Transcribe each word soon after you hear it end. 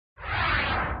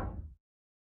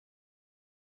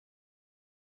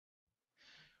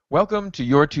Welcome to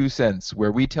Your Two Cents,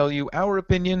 where we tell you our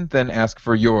opinion, then ask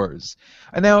for yours.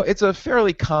 And now, it's a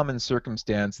fairly common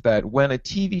circumstance that when a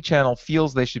TV channel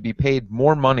feels they should be paid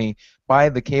more money by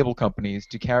the cable companies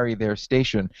to carry their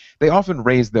station, they often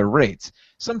raise their rates.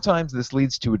 Sometimes this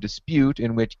leads to a dispute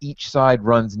in which each side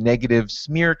runs negative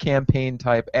smear campaign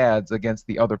type ads against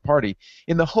the other party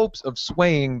in the hopes of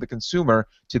swaying the consumer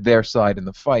to their side in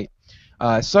the fight.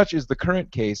 Such is the current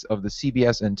case of the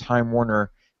CBS and Time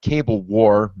Warner cable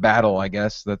war battle, I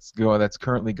guess, that's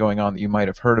currently going on that you might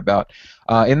have heard about.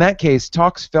 In that case,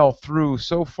 talks fell through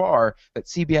so far that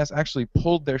CBS actually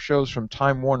pulled their shows from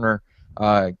Time Warner,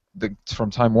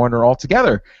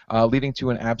 altogether, leading to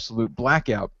an absolute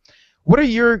blackout. What do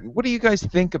you guys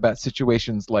think about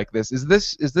situations like this? Is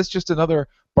this just another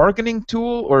bargaining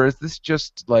tool, or is this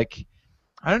just like,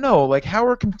 I don't know, like how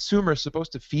are consumers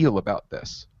supposed to feel about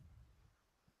this?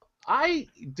 I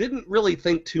didn't really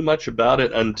think too much about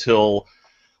it until,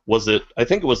 I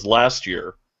think it was last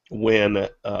year when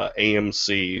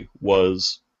AMC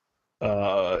was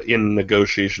in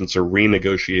negotiations or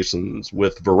renegotiations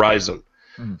with Verizon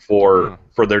for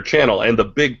their channel, and the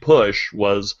big push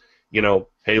was,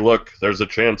 hey, look, there's a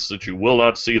chance that you will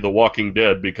not see The Walking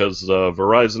Dead because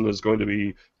Verizon is going to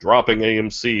be dropping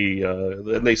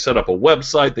AMC. And they set up a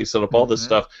website, they set up all this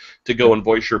stuff to go and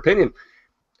voice your opinion.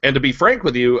 And to be frank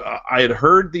with you, I had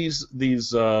heard these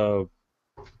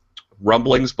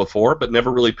rumblings before, but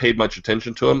never really paid much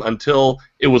attention to them until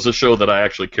it was a show that I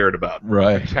actually cared about.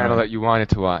 Right. A channel that you wanted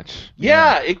to watch.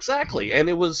 Yeah, exactly. And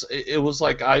it was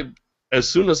like as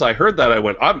soon as I heard that, I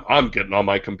went, I'm getting on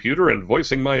my computer and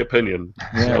voicing my opinion.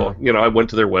 Yeah. So I went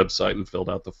to their website and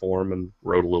filled out the form and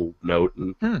wrote a little note.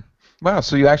 And Wow.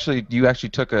 So you actually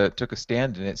took a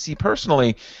stand in it. See,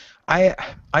 personally, I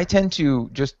tend to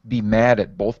just be mad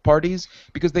at both parties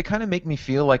because they kind of make me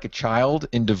feel like a child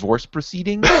in divorce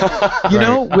proceedings,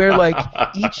 where like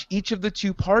each of the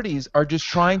two parties are just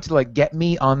trying to like get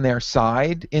me on their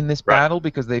side in this battle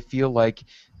because they feel like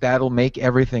that'll make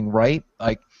everything right.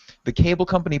 Like the cable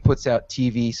company puts out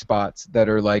TV spots that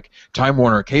are like, Time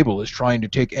Warner Cable is trying to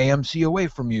take AMC away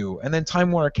from you. And then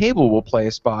Time Warner Cable will play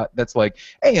a spot that's like,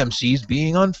 AMC's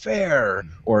being unfair.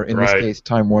 Or in this case,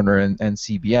 Time Warner and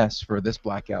CBS for this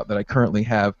blackout that I currently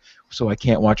have, so I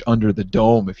can't watch Under the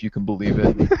Dome, if you can believe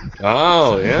it.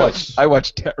 Oh, yes. I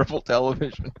watch terrible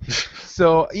television.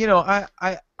 So,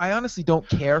 I honestly don't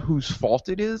care whose fault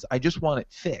it is. I just want it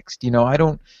fixed. I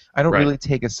don't really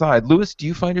take a side. Lewis, do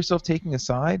you find yourself taking a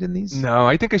side in these? No,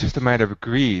 I think it's just a matter of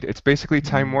greed. It's basically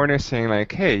Time Warner saying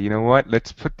like, hey, you know what?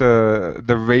 Let's put the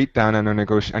rate down on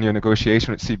your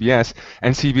negotiation with CBS,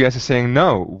 and CBS is saying,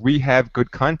 no, we have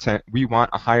good content. We want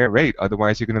a higher rate.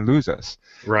 Otherwise, you're going to lose us.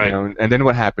 Right. And then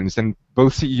what happens? Then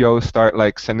both CEOs start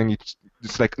like sending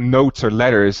just like notes or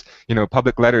letters,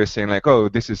 public letters saying like, oh,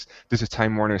 this is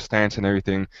Time Warner's stance and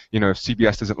everything. If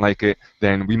CBS doesn't like it,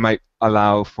 then we might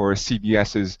allow for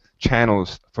CBS's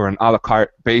channels for an a la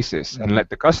carte basis and let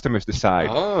the customers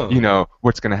decide,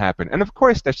 what's going to happen. And of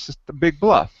course, that's just a big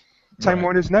bluff. Time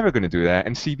Warner's never going to do that,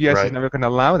 and CBS is never going to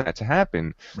allow that to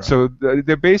happen. Right. So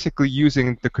they're basically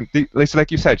using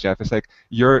like you said, Jeff. It's like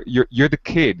you're the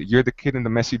kid in the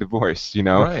messy divorce,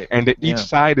 Right. And each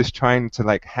side is trying to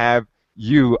like have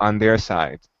you on their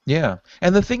side. Yeah,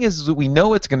 and the thing is that we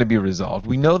know it's going to be resolved.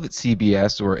 We know that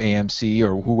CBS or AMC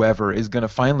or whoever is going to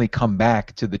finally come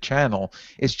back to the channel.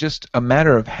 It's just a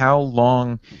matter of how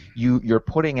long you're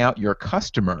putting out your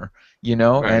customer,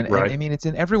 and I mean it's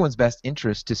in everyone's best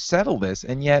interest to settle this,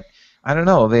 and yet I don't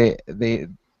know, they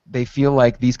feel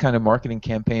like these kind of marketing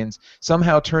campaigns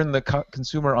somehow turn the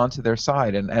consumer onto their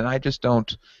side, and I just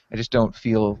don't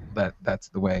feel that that's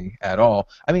the way at all.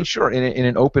 I mean, sure, in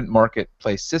an open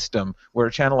marketplace system where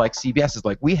a channel like CBS is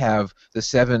like, we have the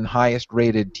 7 highest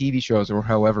rated TV shows or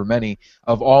however many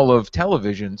of all of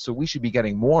television, so we should be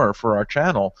getting more for our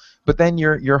channel. But then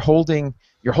you're holding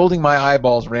my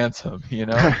eyeballs ransom,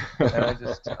 and I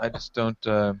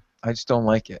just don't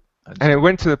like it. And it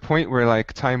went to the point where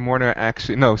like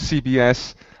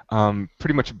CBS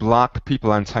pretty much blocked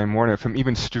people on Time Warner from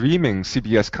even streaming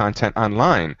CBS content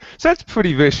online. So that's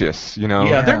pretty vicious,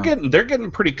 Yeah, they're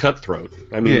getting pretty cutthroat.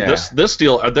 I mean, this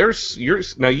deal.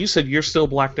 Now you said you're still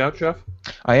blacked out, Jeff?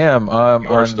 I am on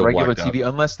regular TV,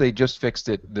 unless they just fixed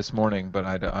it this morning.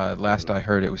 But last I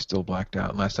heard, it was still blacked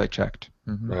out. Last I checked.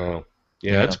 Mm-hmm. Oh.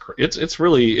 Yeah, it's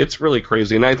really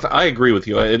crazy, and I agree with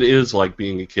you. It is like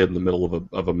being a kid in the middle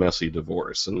of a messy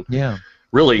divorce, and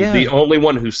really the only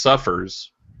one who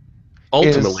suffers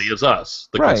ultimately is us,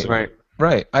 the consumer.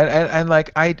 Right. And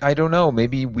like I don't know.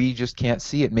 Maybe we just can't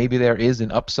see it. Maybe there is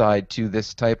an upside to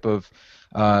this type of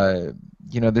uh,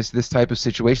 this type of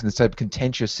situation, this type of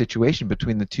contentious situation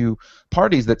between the two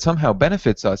parties that somehow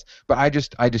benefits us. But I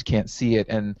just can't see it,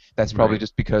 and that's probably Right.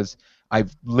 just because I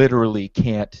literally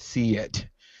can't see it.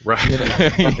 Right. You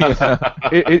know?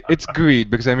 It's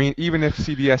greed because I mean, even if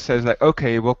CBS says like,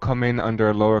 okay, we'll come in under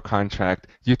a lower contract,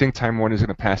 do you think Time Warner is going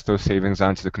to pass those savings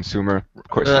on to the consumer? Of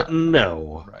course not.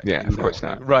 No. Right. Yeah, of No. course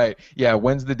not. Right. Yeah.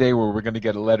 When's the day where we're going to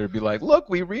get a letter be like, look,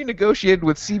 we renegotiated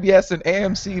with CBS and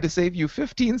AMC to save you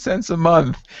 15 cents a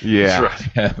month? Yeah. That's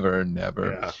right. Never,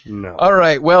 never. Yeah. No. All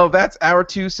right. Well, that's our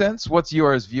 2 cents. What's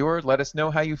yours, viewer? Let us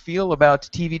know how you feel about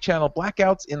TV channel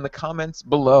blackouts in the comments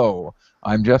below.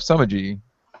 I'm Jeff Summergy.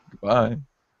 Goodbye.